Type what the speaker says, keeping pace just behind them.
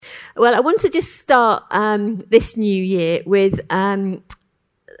Well, I want to just start this new year with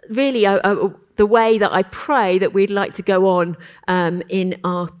really the way that I pray that we'd like to go on in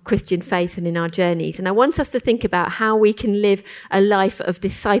our Christian faith and in our journeys. And I want us to think about how we can live a life of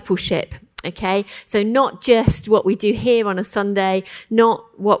discipleship. Okay, so not just what we do here on a Sunday, not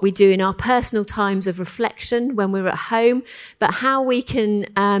what we do in our personal times of reflection when we're at home, but how we can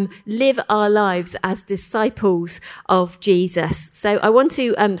live our lives as disciples of Jesus. So I want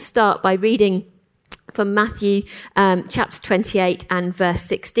to start by reading from Matthew chapter 28 and verse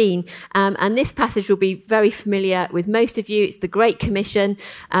 16. And this passage will be very familiar with most of you. It's the Great Commission.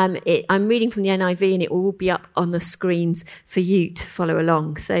 I'm reading from the NIV and it will be up on the screens for you to follow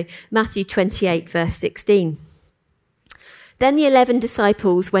along. So Matthew 28 verse 16. Then the 11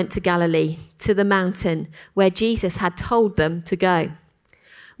 disciples went to Galilee, to the mountain where Jesus had told them to go.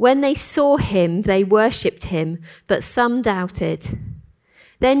 When they saw him, they worshipped him, but some doubted.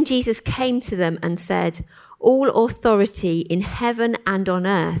 Then Jesus came to them and said, "All authority in heaven and on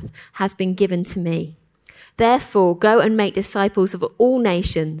earth has been given to me. Therefore, go and make disciples of all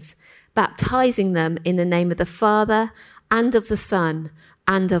nations, baptizing them in the name of the Father and of the Son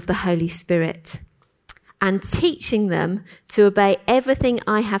and of the Holy Spirit, and teaching them to obey everything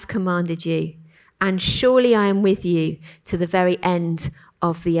I have commanded you. And surely I am with you to the very end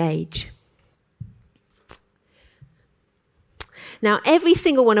of the age." Now, every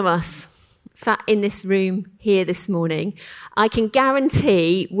single one of us sat in this room here this morning, I can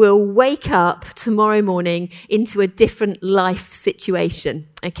guarantee will wake up tomorrow morning into a different life situation,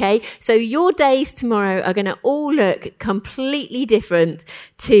 okay? So your days tomorrow are going to all look completely different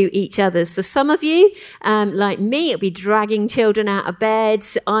to each other's. For some of you, like me, it'll be dragging children out of bed,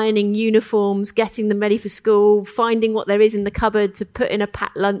 ironing uniforms, getting them ready for school, finding what there is in the cupboard to put in a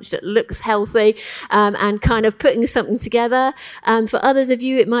packed lunch that looks healthy, and kind of putting something together. For others of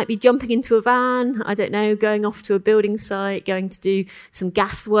you, it might be jumping into a van, I don't know, going off to a building site, going to do some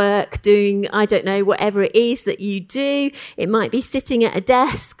gas work, doing, I don't know, whatever it is that you do. It might be sitting at a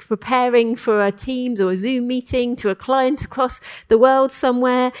desk, preparing for a Teams or a Zoom meeting to a client across the world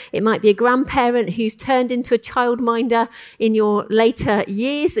somewhere. It might be a grandparent who's turned into a childminder in your later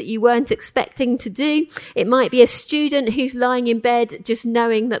years that you weren't expecting to do. It might be a student who's lying in bed just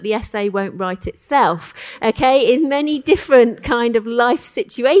knowing that the essay won't write itself. Okay, in many different kind of life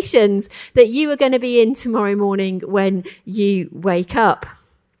situations that you are going to be in tomorrow morning when you wake up.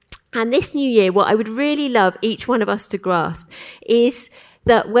 And this new year, what I would really love each one of us to grasp is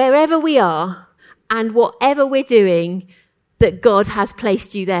that wherever we are and whatever we're doing, that God has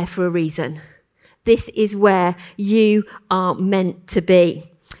placed you there for a reason. This is where you are meant to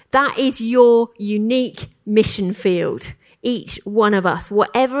be. That is your unique mission field. Each one of us,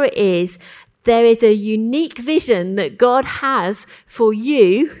 whatever it is, there is a unique vision that God has for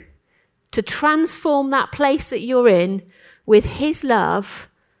you to transform that place that you're in with his love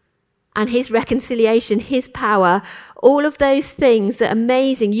and his reconciliation, his power, all of those things that are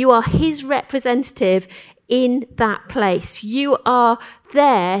amazing. You are his representative in that place. You are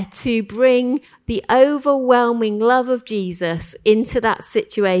there to bring the overwhelming love of Jesus into that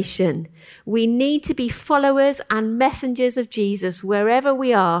situation. We need to be followers and messengers of Jesus wherever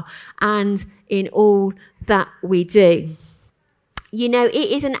we are and in all that we do. You know, it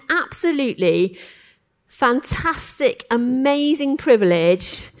is an absolutely fantastic, amazing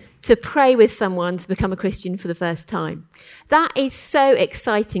privilege to pray with someone to become a Christian for the first time. That is so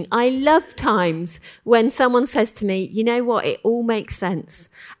exciting. I love times when someone says to me, you know what, it all makes sense.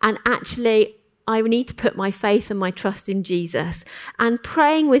 And actually, I need to put my faith and my trust in Jesus. And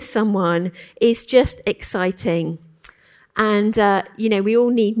praying with someone is just exciting. And, you know, we all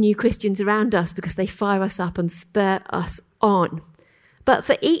need new Christians around us because they fire us up and spur us on. But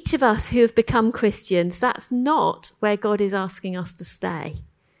for each of us who have become Christians, that's not where God is asking us to stay.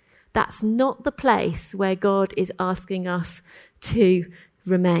 That's not the place where God is asking us to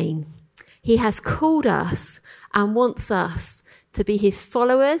remain. He has called us and wants us to be his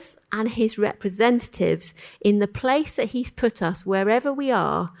followers and his representatives in the place that he's put us, wherever we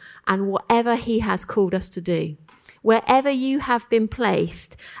are and whatever he has called us to do. Wherever you have been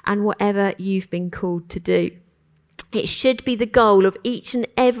placed and whatever you've been called to do. It should be the goal of each and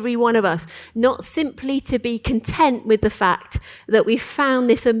every one of us, not simply to be content with the fact that we've found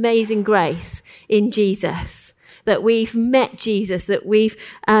this amazing grace in Jesus, that we've met Jesus, that we've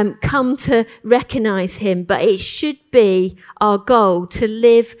come to recognize him. But it should be our goal to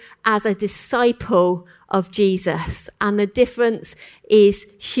live as a disciple of Jesus. And the difference is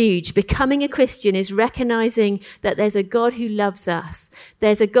huge. Becoming a Christian is recognizing that there's a God who loves us.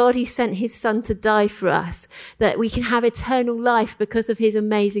 There's a God who sent his son to die for us, that we can have eternal life because of his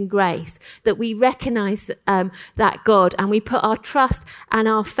amazing grace, that we recognize that God and we put our trust and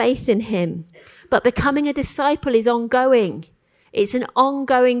our faith in him. But becoming a disciple is ongoing. It's an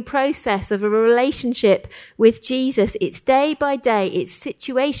ongoing process of a relationship with Jesus. It's day by day. It's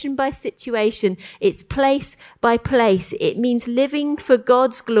situation by situation. It's place by place. It means living for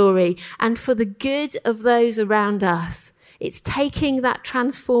God's glory and for the good of those around us. It's taking that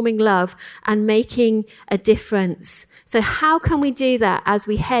transforming love and making a difference. So how can we do that as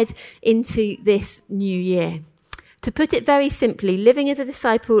we head into this new year? To put it very simply, living as a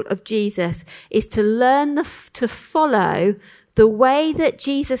disciple of Jesus is to learn to follow the way that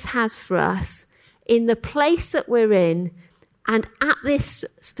Jesus has for us in the place that we're in and at this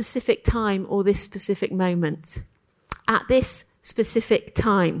specific time or this specific moment. At this specific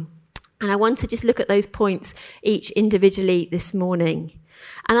time. And I want to just look at those points each individually this morning.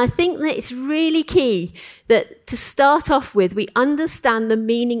 And I think that it's really key that to start off with, we understand the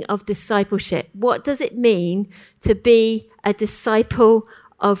meaning of discipleship. What does it mean to be a disciple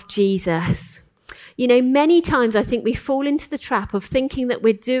of Jesus? You know, many times I think we fall into the trap of thinking that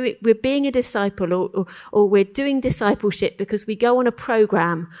we're being a disciple or we're doing discipleship because we go on a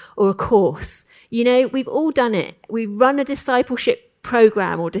program or a course. You know, we've all done it. We run a discipleship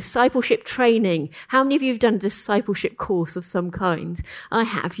program or discipleship training. How many of you have done a discipleship course of some kind? I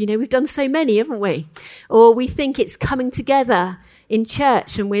have. You know, we've done so many, haven't we? Or we think it's coming together in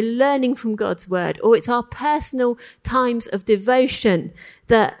church and we're learning from God's word, or it's our personal times of devotion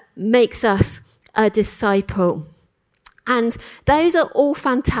that makes us a disciple. And those are all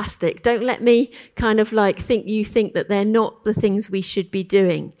fantastic. Don't let me kind of think that they're not the things we should be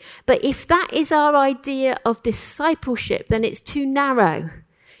doing. But if that is our idea of discipleship, then it's too narrow.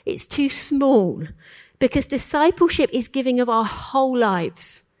 It's too small. Because discipleship is giving of our whole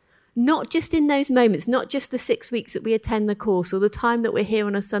lives. Not just in those moments, not just the 6 weeks that we attend the course or the time that we're here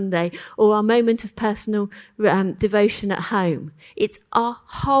on a Sunday or our moment of personal devotion at home. It's our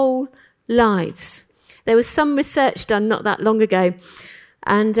whole lives. There was some research done not that long ago,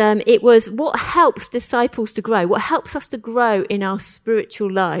 and it was what helps disciples to grow, what helps us to grow in our spiritual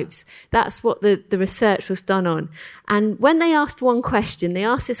lives. That's what the research was done on. And when they asked one question, they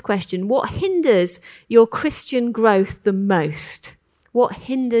asked this question: what hinders your Christian growth the most? What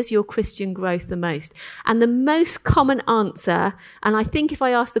hinders your Christian growth the most? And the most common answer, and I think if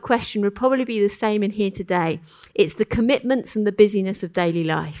I asked the question, would probably be the same in here today. It's the commitments and the busyness of daily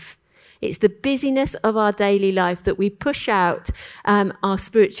life. It's the busyness of our daily life that we push out our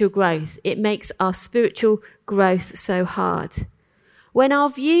spiritual growth. It makes our spiritual growth so hard. When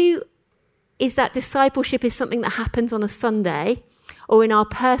our view is that discipleship is something that happens on a Sunday or in our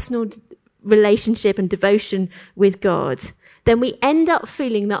personal relationship and devotion with God, then we end up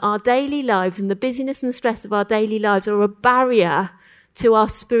feeling that our daily lives and the busyness and stress of our daily lives are a barrier to our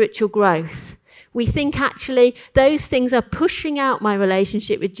spiritual growth. We think actually those things are pushing out my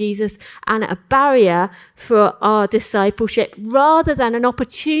relationship with Jesus and a barrier for our discipleship rather than an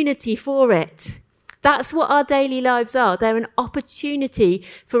opportunity for it. That's what our daily lives are. They're an opportunity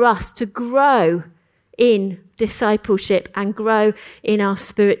for us to grow in discipleship and grow in our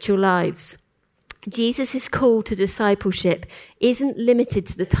spiritual lives. Jesus' call to discipleship isn't limited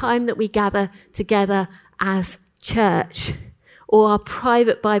to the time that we gather together as church or our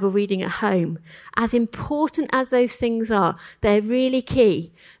private Bible reading at home. As important as those things are, they're really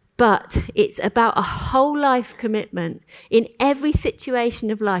key. But it's about a whole life commitment in every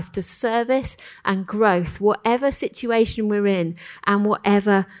situation of life to service and growth, whatever situation we're in and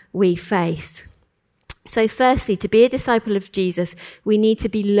whatever we face. So firstly, to be a disciple of Jesus, we need to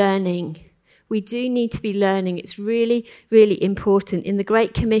be learning. We do need to be learning. It's really, really important. In the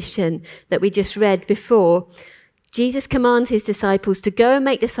Great Commission that we just read before, Jesus commands his disciples to go and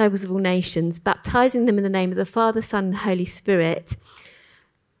make disciples of all nations, baptizing them in the name of the Father, Son, and Holy Spirit,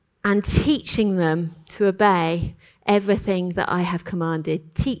 and teaching them to obey everything that I have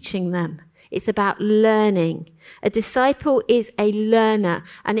commanded. Teaching them. It's about learning. A disciple is a learner,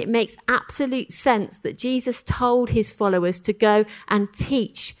 and it makes absolute sense that Jesus told his followers to go and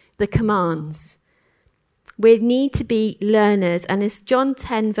teach the commands. We need to be learners. And as John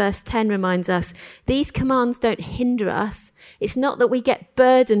 10 verse 10 reminds us, these commands don't hinder us. It's not that we get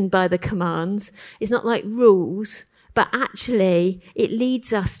burdened by the commands. It's not like rules, but actually it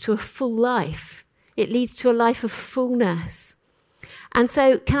leads us to a full life. It leads to a life of fullness. And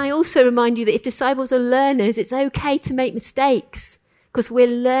so can I also remind you that if disciples are learners, it's okay to make mistakes because we're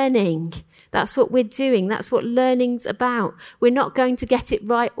learning. That's what we're doing. That's what learning's about. We're not going to get it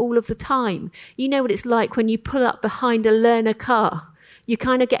right all of the time. You know what it's like when you pull up behind a learner car. You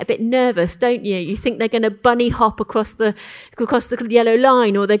kind of get a bit nervous, don't you? You think they're going to bunny hop across the yellow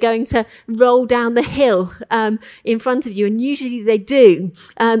line, or they're going to roll down the hill in front of you. And usually they do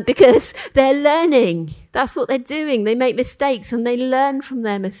because they're learning. That's what they're doing. They make mistakes and they learn from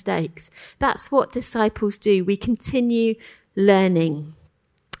their mistakes. That's what disciples do. We continue learning.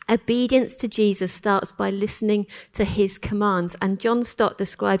 Obedience to Jesus starts by listening to his commands. And John Stott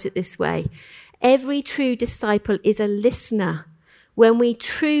describes it this way. Every true disciple is a listener. When we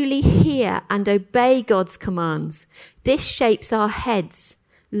truly hear and obey God's commands, this shapes our heads,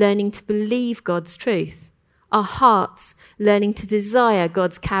 learning to believe God's truth, our hearts, learning to desire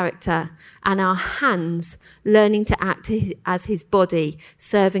God's character, and our hands, learning to act as his body,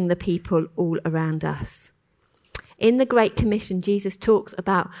 serving the people all around us. In the Great Commission, Jesus talks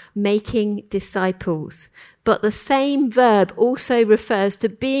about making disciples, but the same verb also refers to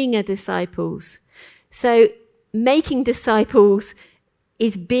being a disciples. So making disciples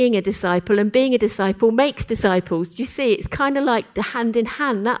is being a disciple, and being a disciple makes disciples. Do you see? It's kind of like the hand in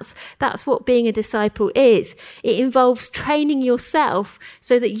hand. That's what being a disciple is. It involves training yourself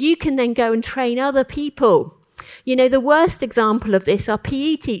so that you can then go and train other people. You know, the worst example of this are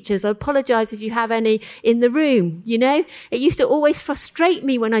PE teachers. I apologise if you have any in the room, you know. It used to always frustrate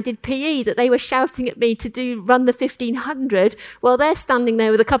me when I did PE that they were shouting at me to run the 1500 while they're standing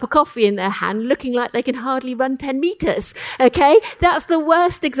there with a cup of coffee in their hand looking like they can hardly run 10 metres, okay? That's the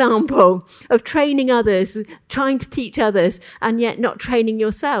worst example of training others, trying to teach others, and yet not training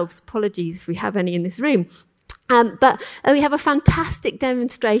yourselves. Apologies if we have any in this room. But we have a fantastic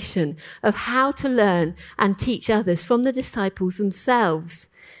demonstration of how to learn and teach others from the disciples themselves.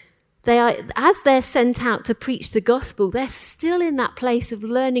 As they're sent out to preach the gospel, they're still in that place of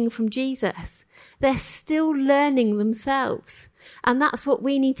learning from Jesus. They're still learning themselves. And that's what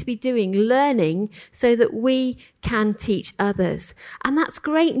we need to be doing, learning so that we can teach others. And that's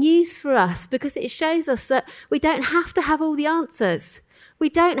great news for us because it shows us that we don't have to have all the answers. We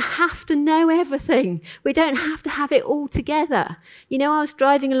don't have to know everything. We don't have to have it all together. You know, I was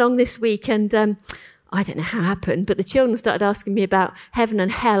driving along this week and I don't know how it happened, but the children started asking me about heaven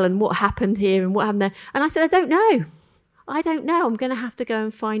and hell and what happened here and what happened there. And I said, I don't know. I'm going to have to go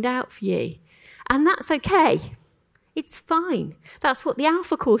and find out for you. And that's okay. It's fine. That's what the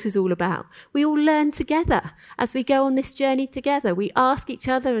Alpha course is all about. We all learn together as we go on this journey together. We ask each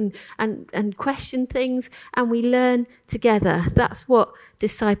other and question things, and we learn together. That's what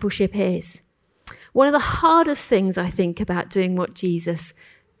discipleship is. One of the hardest things, I think, about doing what Jesus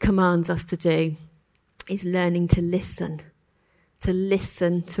commands us to do is learning to listen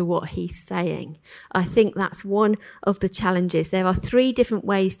to what he's saying. I think that's one of the challenges. There are 3 different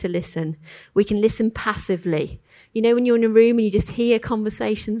ways to listen. We can listen passively. You know, when you're in a room and you just hear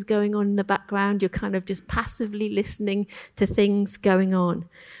conversations going on in the background, you're kind of just passively listening to things going on.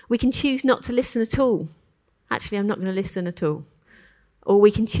 We can choose not to listen at all. Actually, I'm not going to listen at all. Or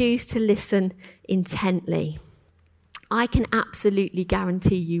we can choose to listen intently. I can absolutely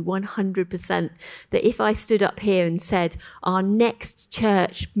guarantee you 100% that if I stood up here and said our next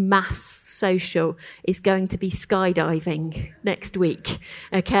church mass social is going to be skydiving next week,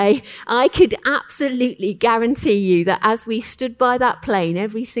 okay? I could absolutely guarantee you that as we stood by that plane,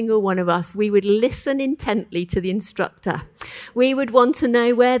 every single one of us, we would listen intently to the instructor. We would want to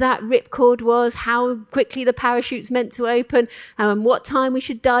know where that ripcord was, how quickly the parachute's meant to open, and what time we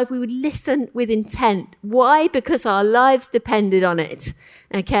should dive. We would listen with intent. Why? Because our lives depended on it.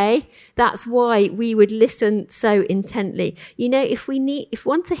 Okay? That's why we would listen so intently. You know, if we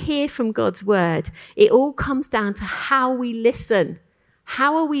want to hear from God's word, it all comes down to how we listen.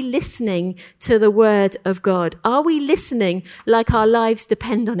 How are we listening to the word of God? Are we listening like our lives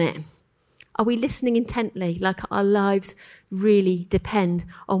depend on it? Are we listening intently like our lives really depend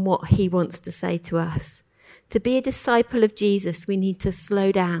on what he wants to say to us? To be a disciple of Jesus, we need to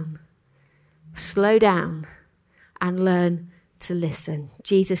slow down and learn to listen.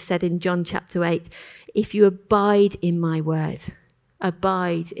 Jesus said in John chapter 8, if you abide in my word,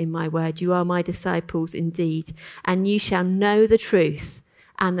 you are my disciples indeed, and you shall know the truth,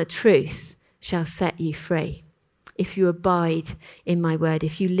 and the truth shall set you free. If you abide in my word,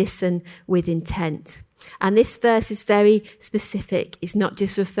 if you listen with intent. And this verse is very specific. It's not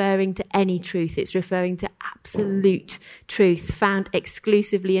just referring to any truth. It's referring to absolute truth found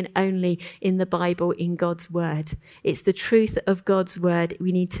exclusively and only in the Bible, in God's word. It's the truth of God's word.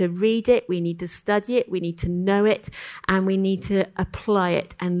 We need to read it. We need to study it. We need to know it. And we need to apply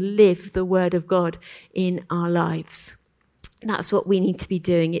it and live the word of God in our lives. That's what we need to be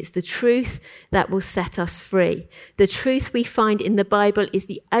doing. It's the truth that will set us free. The truth we find in the Bible is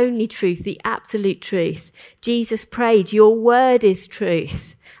the only truth, the absolute truth. Jesus prayed, "Your word is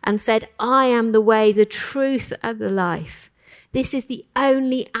truth," and said, "I am the way, the truth, and the life." This is the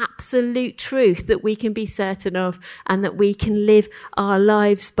only absolute truth that we can be certain of and that we can live our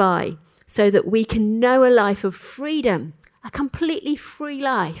lives by, so that we can know a life of freedom, a completely free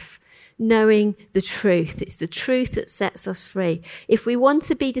life. Knowing the truth. It's the truth that sets us free. If we want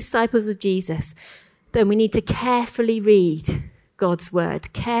to be disciples of Jesus, then we need to carefully read God's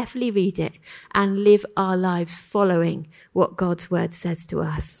word, carefully read it, and live our lives following what God's word says to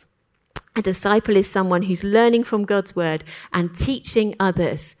us. A disciple is someone who's learning from God's word and teaching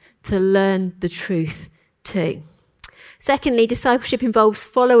others to learn the truth too. Secondly, discipleship involves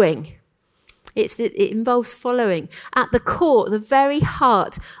following. It involves following. At the core, the very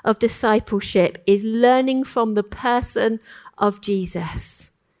heart of discipleship is learning from the person of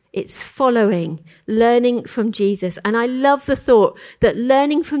Jesus. It's following, learning from Jesus. And I love the thought that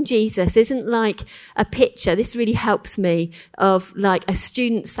learning from Jesus isn't like a picture. This really helps me, of like a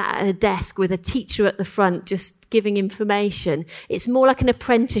student sat at a desk with a teacher at the front just giving information. It's more like an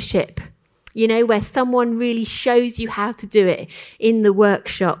apprenticeship. You know, where someone really shows you how to do it in the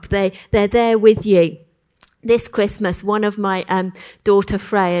workshop. They're there with you. This Christmas, one of my daughter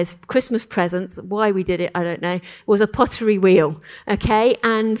Freya's Christmas presents, why we did it, I don't know, was a pottery wheel, okay?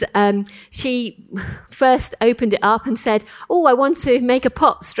 And she first opened it up and said, "Oh, I want to make a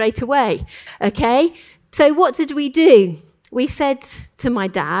pot straight away," okay? So what did we do? We said to my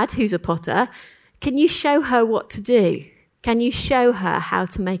dad, who's a potter, "Can you show her what to do? Can you show her how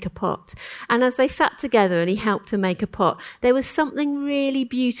to make a pot?" And as they sat together and he helped her make a pot, there was something really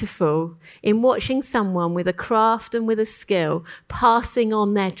beautiful in watching someone with a craft and with a skill passing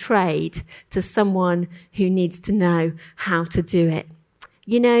on their trade to someone who needs to know how to do it.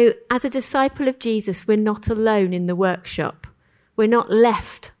 You know, as a disciple of Jesus, we're not alone in the workshop. We're not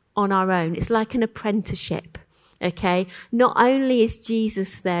left on our own. It's like an apprenticeship, okay? Not only is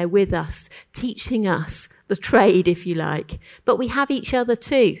Jesus there with us, teaching us the trade, if you like, but we have each other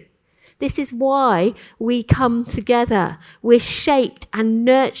too. This is why we come together. We're shaped and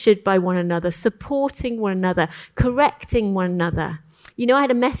nurtured by one another, supporting one another, correcting one another. You know, I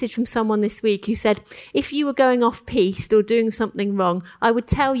had a message from someone this week who said, if you were going off piste or doing something wrong, I would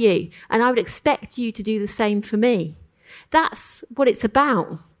tell you, and I would expect you to do the same for me. That's what it's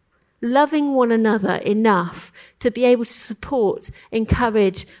about. Loving one another enough to be able to support,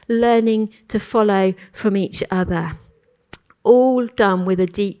 encourage, learning to follow from each other. All done with a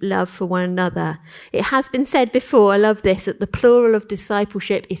deep love for one another. It has been said before, I love this, that the plural of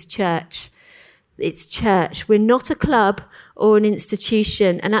discipleship is church. It's church. We're not a club or an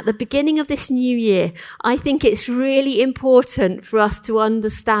institution. And at the beginning of this new year, I think it's really important for us to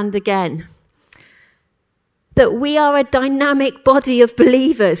understand again that we are a dynamic body of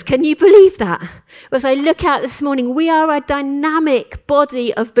believers. Can you believe that? As I look out this morning, we are a dynamic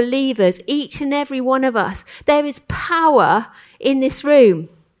body of believers, each and every one of us. There is power in this room.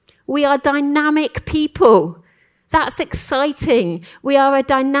 We are dynamic people. That's exciting. We are a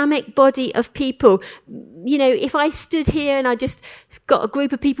dynamic body of people. You know, if I stood here and I just got a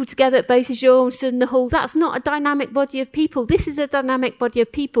group of people together at Beausejour and stood in the hall, that's not a dynamic body of people. This is a dynamic body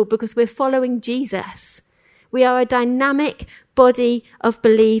of people because we're following Jesus. We are a dynamic body of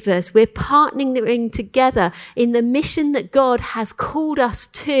believers. We're partnering together in the mission that God has called us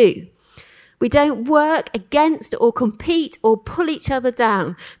to. We don't work against or compete or pull each other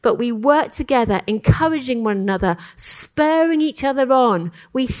down, but we work together, encouraging one another, spurring each other on.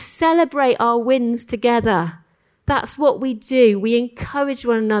 We celebrate our wins together. That's what we do. We encourage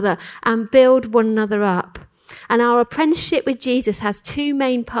one another and build one another up. And our apprenticeship with Jesus has two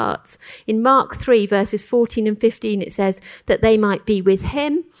main parts. In Mark 3, verses 14 and 15, it says that they might be with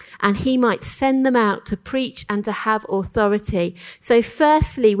him and he might send them out to preach and to have authority. So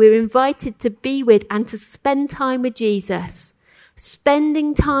firstly, we're invited to be with and to spend time with Jesus.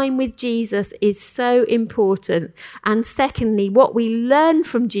 Spending time with Jesus is so important. And secondly, what we learn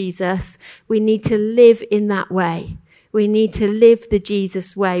from Jesus, we need to live in that way. We need to live the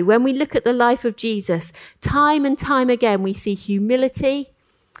Jesus way. When we look at the life of Jesus, time and time again, we see humility,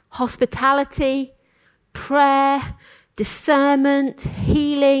 hospitality, prayer, discernment,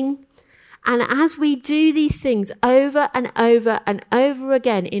 healing. And as we do these things over and over and over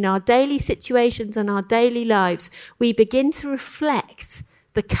again in our daily situations and our daily lives, we begin to reflect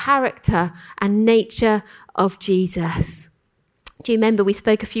the character and nature of Jesus. Do you remember we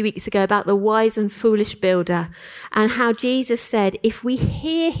spoke a few weeks ago about the wise and foolish builder and how Jesus said, if we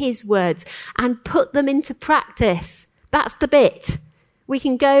hear his words and put them into practice, that's the bit. We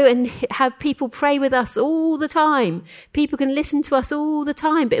can go and have people pray with us all the time. People can listen to us all the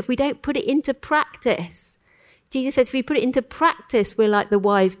time. But if we don't put it into practice, Jesus says if we put it into practice, we're like the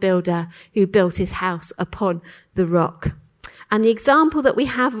wise builder who built his house upon the rock. And the example that we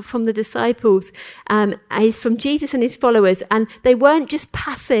have from the disciples is from Jesus and his followers. And they weren't just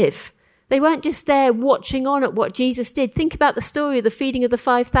passive. They weren't just there watching on at what Jesus did. Think about the story of the feeding of the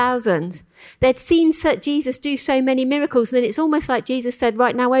 5,000. They'd seen Jesus do so many miracles. And then it's almost like Jesus said,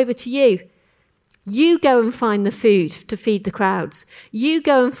 right now over to you. You go and find the food to feed the crowds. You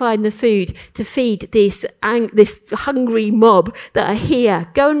go and find the food to feed this hungry mob that are here.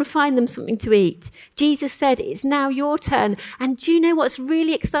 Go and find them something to eat. Jesus said, it's now your turn. And do you know what's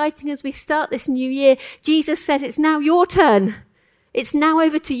really exciting as we start this new year? Jesus says, it's now your turn. It's now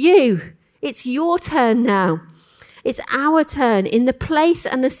over to you. It's your turn now. It's our turn in the place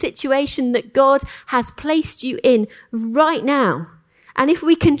and the situation that God has placed you in right now. And if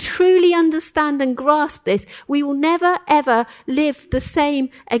we can truly understand and grasp this, we will never, ever live the same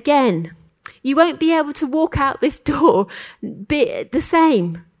again. You won't be able to walk out this door the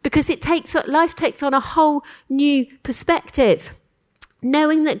same because life takes on a whole new perspective.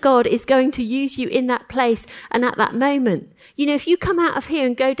 Knowing that God is going to use you in that place and at that moment. You know, if you come out of here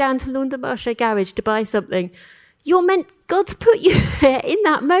and go down to Lundenmarsche Garage to buy something, God's put you there in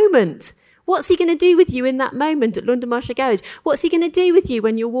that moment. What's he going to do with you in that moment at Lundenmarsche Garage? What's he going to do with you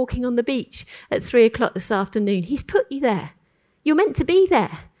when you're walking on the beach at 3:00 this afternoon? He's put you there. You're meant to be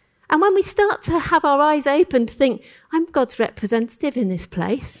there. And when we start to have our eyes open to think, I'm God's representative in this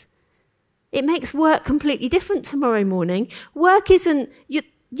place, it makes work completely different tomorrow morning. Work isn't, you're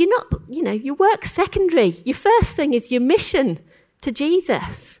not, your work's secondary. Your first thing is your mission to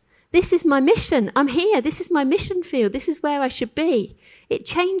Jesus. This is my mission. I'm here. This is my mission field. This is where I should be. It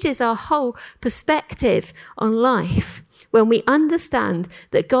changes our whole perspective on life when we understand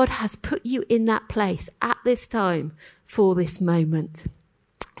that God has put you in that place at this time for this moment.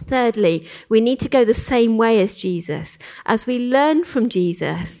 Thirdly, we need to go the same way as Jesus. As we learn from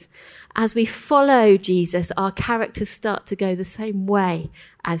Jesus, as we follow Jesus, our characters start to go the same way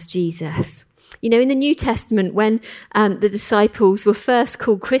as Jesus. You know, in the New Testament, when the disciples were first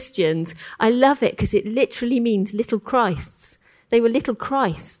called Christians, I love it because it literally means little Christs. They were little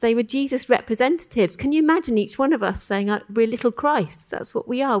Christs. They were Jesus' representatives. Can you imagine each one of us saying, we're little Christs? That's what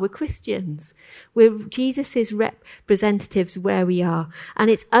we are. We're Christians. We're Jesus' representatives where we are. And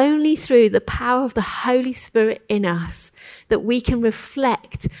it's only through the power of the Holy Spirit in us that we can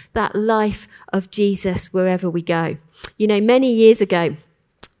reflect that life of Jesus wherever we go. You know, many years ago,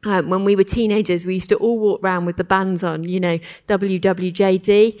 when we were teenagers, we used to all walk around with the bands on,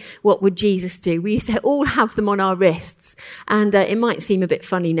 WWJD, what would Jesus do? We used to all have them on our wrists. And it might seem a bit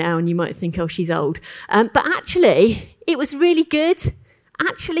funny now and you might think, oh, she's old. But actually, it was really good.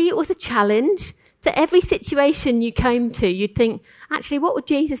 Actually, it was a challenge. To every situation you came to, you'd think, actually, what would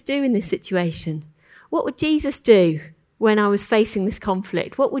Jesus do in this situation? What would Jesus do when I was facing this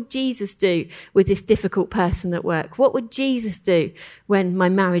conflict? What would Jesus do with this difficult person at work? What would Jesus do when my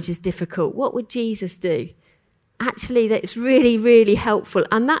marriage is difficult? What would Jesus do? Actually, that's really, really helpful.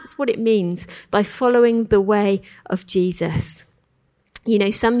 And that's what it means by following the way of Jesus. You know,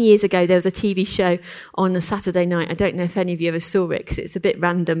 some years ago, there was a TV show on a Saturday night. I don't know if any of you ever saw it because it's a bit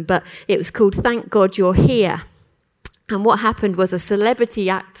random, but it was called Thank God You're Here. And what happened was a celebrity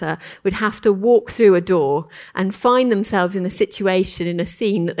actor would have to walk through a door and find themselves in a situation, in a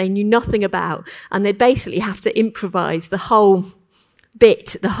scene that they knew nothing about. And they'd basically have to improvise the whole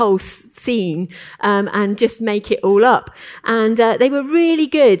bit, the whole scene, and just make it all up. And they were really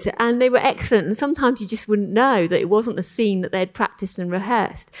good and they were excellent. And sometimes you just wouldn't know that it wasn't a scene that they'd practiced and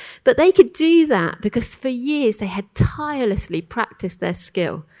rehearsed. But they could do that because for years they had tirelessly practiced their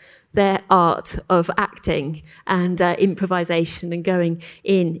skill, their art of acting and improvisation and going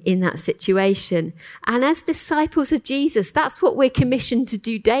in that situation. And as disciples of Jesus, that's what we're commissioned to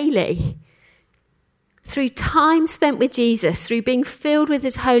do daily. Through time spent with Jesus, through being filled with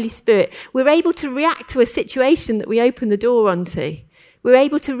his Holy Spirit, we're able to react to a situation that we open the door onto. We're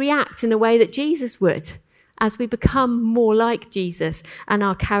able to react in a way that Jesus would as we become more like Jesus and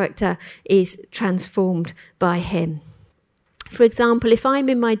our character is transformed by him. For example, if I'm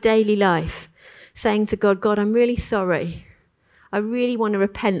in my daily life saying to God, God, I'm really sorry. I really want to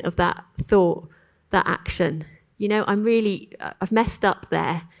repent of that thought, that action. I've messed up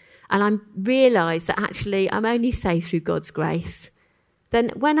there. And I realise that actually I'm only saved through God's grace. Then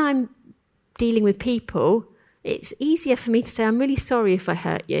when I'm dealing with people, it's easier for me to say, I'm really sorry if I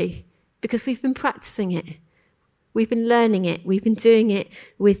hurt you, because we've been practicing it. We've been learning it. We've been doing it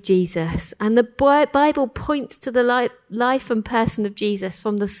with Jesus. And the Bible points to the life and person of Jesus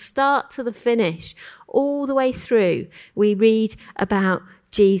from the start to the finish, all the way through. We read about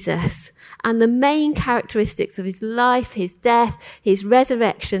Jesus and the main characteristics of his life, his death, his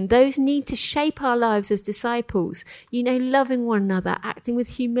resurrection. Those need to shape our lives as disciples. Loving one another, acting with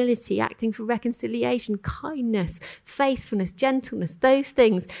humility, acting for reconciliation, kindness, faithfulness, gentleness. Those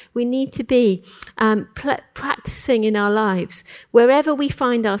things we need to be practicing in our lives. Wherever we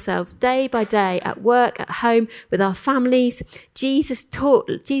find ourselves, day by day, at work, at home, with our families, Jesus'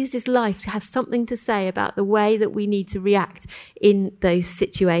 life has something to say about the way that we need to react in those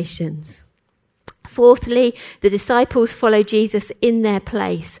situations. Fourthly, the disciples follow Jesus in their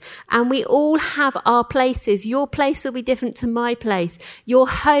place. And we all have our places. Your place will be different to my place. Your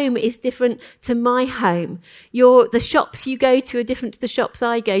home is different to my home. The shops you go to are different to the shops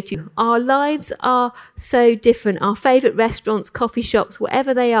I go to. Our lives are so different. Our favourite restaurants, coffee shops,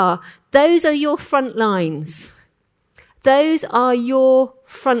 whatever they are, those are your front lines. Those are your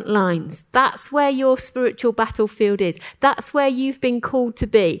front lines. That's where your spiritual battlefield is. That's where you've been called to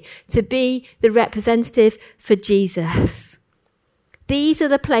be the representative for Jesus. These are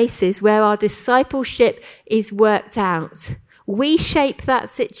the places where our discipleship is worked out. We shape that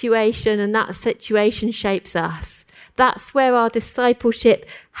situation and that situation shapes us. That's where our discipleship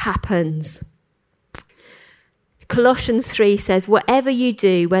happens. Colossians 3 says, whatever you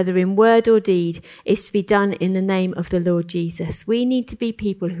do, whether in word or deed, is to be done in the name of the Lord Jesus. We need to be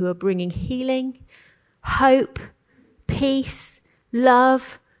people who are bringing healing, hope, peace,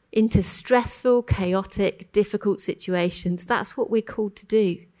 love into stressful, chaotic, difficult situations. That's what we're called to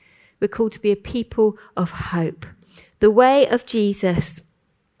do. We're called to be a people of hope. The way of Jesus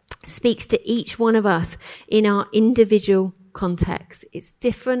speaks to each one of us in our individual context. It's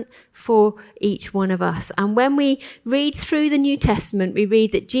different for each one of us. And when we read through the New Testament, we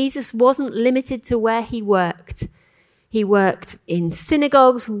read that Jesus wasn't limited to where he worked. He worked in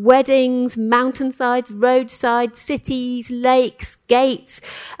synagogues, weddings, mountainsides, roadsides, cities, lakes, gates,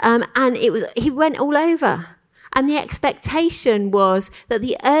 and he went all over. And the expectation was that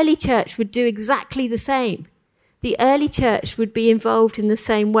the early church would do exactly the same. The early church would be involved in the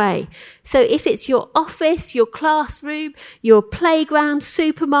same way. So if it's your office, your classroom, your playground,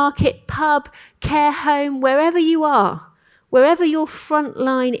 supermarket, pub, care home, wherever you are, wherever your front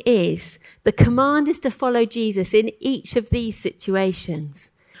line is, the command is to follow Jesus in each of these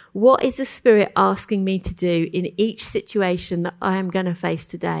situations. What is the Spirit asking me to do in each situation that I am going to face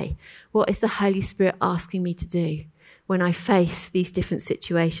today? What is the Holy Spirit asking me to do when I face these different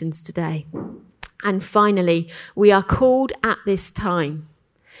situations today? And finally, we are called at this time.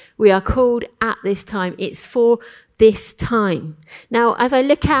 We are called at this time. It's for this time. Now, as I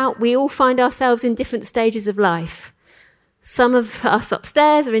look out, we all find ourselves in different stages of life. Some of us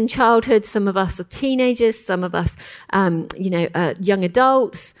upstairs are in childhood. Some of us are teenagers. Some of us, young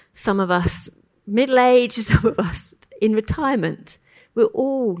adults. Some of us middle-aged. Some of us in retirement. We're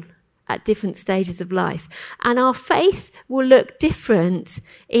all at different stages of life. And our faith will look different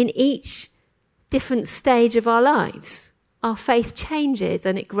in each different stage of our lives. Our faith changes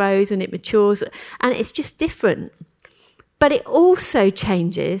and it grows and it matures and it's just different. But it also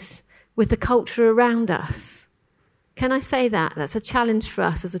changes with the culture around us. Can I say that? That's a challenge for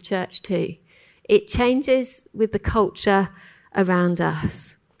us as a church too. It changes with the culture around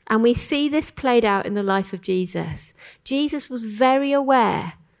us. And we see this played out in the life of Jesus. Jesus was very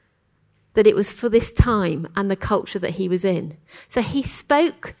aware that it was for this time and the culture that he was in. So he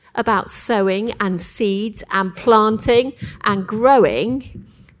spoke about sowing and seeds and planting and growing.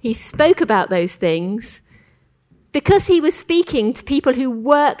 He spoke about those things because he was speaking to people who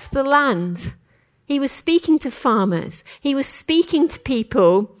worked the land. He was speaking to farmers. He was speaking to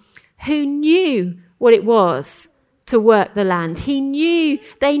people who knew what it was to work the land.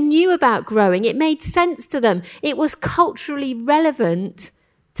 They knew about growing. It made sense to them. It was culturally relevant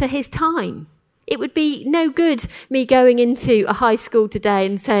to his time. It would be no good me going into a high school today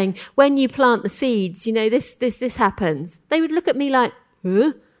and saying, when you plant the seeds, this happens. They would look at me like,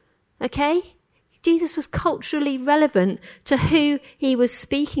 huh? Okay? Jesus was culturally relevant to who he was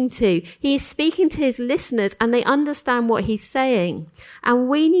speaking to. He is speaking to his listeners and they understand what he's saying. And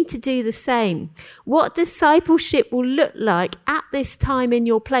we need to do the same. What discipleship will look like at this time in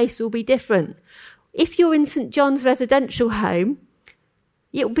your place will be different. if you're in St. John's residential home,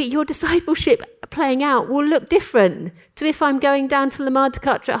 it'll be your discipleship playing out will look different to if I'm going down to Lamar de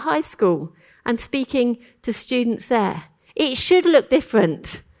Carteret High School and speaking to students there. It should look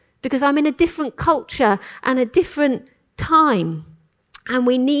different because I'm in a different culture and a different time. And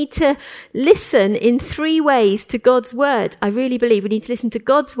we need to listen in 3 ways to God's word. I really believe we need to listen to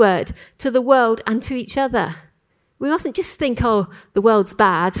God's word, to the world, and to each other. We mustn't just think, oh, the world's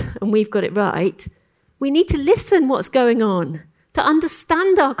bad and we've got it right. We need to listen what's going on, to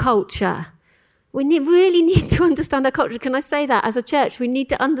understand our culture. We really need to understand our culture. Can I say that? As a church, we need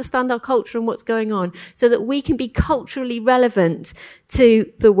to understand our culture and what's going on so that we can be culturally relevant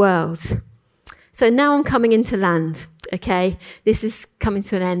to the world. So now I'm coming into land, okay? This is coming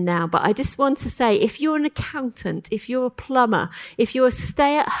to an end now, but I just want to say, if you're an accountant, if you're a plumber, if you're a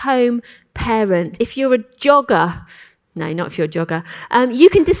stay-at-home parent, if you're a jogger, no, not if you're a jogger, you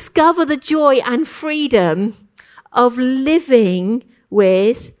can discover the joy and freedom of living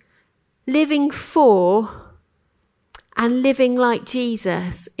with, living for, and living like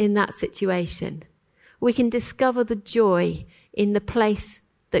Jesus in that situation. We can discover the joy in the place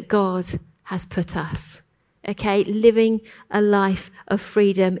that God has put us. Okay, living a life of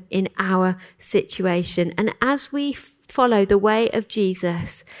freedom in our situation. And as we follow the way of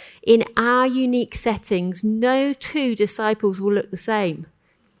Jesus in our unique settings, no 2 disciples will look the same.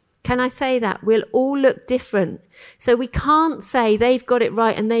 Can I say that? We'll all look different. So we can't say they've got it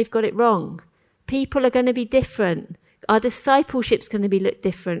right and they've got it wrong. People are going to be different. Our discipleship's going to look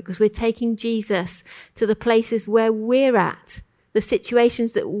different because we're taking Jesus to the places where we're at, the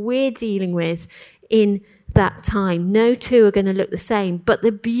situations that we're dealing with in that time. No 2 are going to look the same. But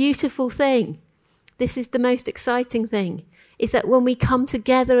the beautiful thing, this is the most exciting thing, is that when we come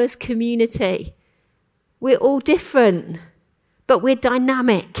together as community, we're all different, but we're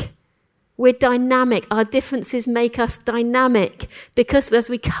dynamic. We're dynamic. Our differences make us dynamic because as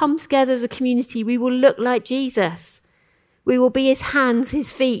we come together as a community, we will look like Jesus. We will be his hands,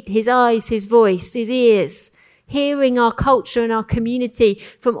 his feet, his eyes, his voice, his ears, hearing our culture and our community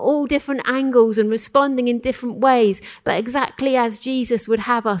from all different angles and responding in different ways, but exactly as Jesus would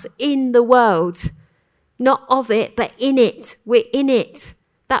have us in the world. Not of it, but in it. We're in it.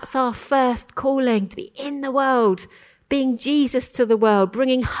 That's our first calling, to be in the world, being Jesus to the world,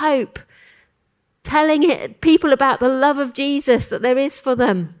 bringing hope, telling people about the love of Jesus that there is for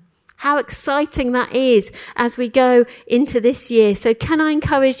them. How exciting that is as we go into this year. So can I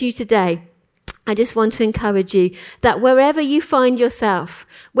encourage you today? I just want to encourage you that wherever you find yourself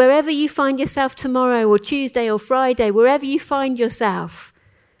tomorrow or Tuesday or Friday, wherever you find yourself,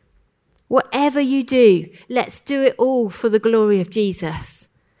 whatever you do, let's do it all for the glory of Jesus.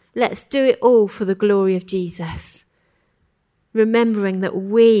 Let's do it all for the glory of Jesus. Remembering that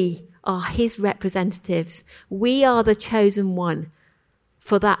we are his representatives. We are the chosen one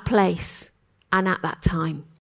for that place and at that time.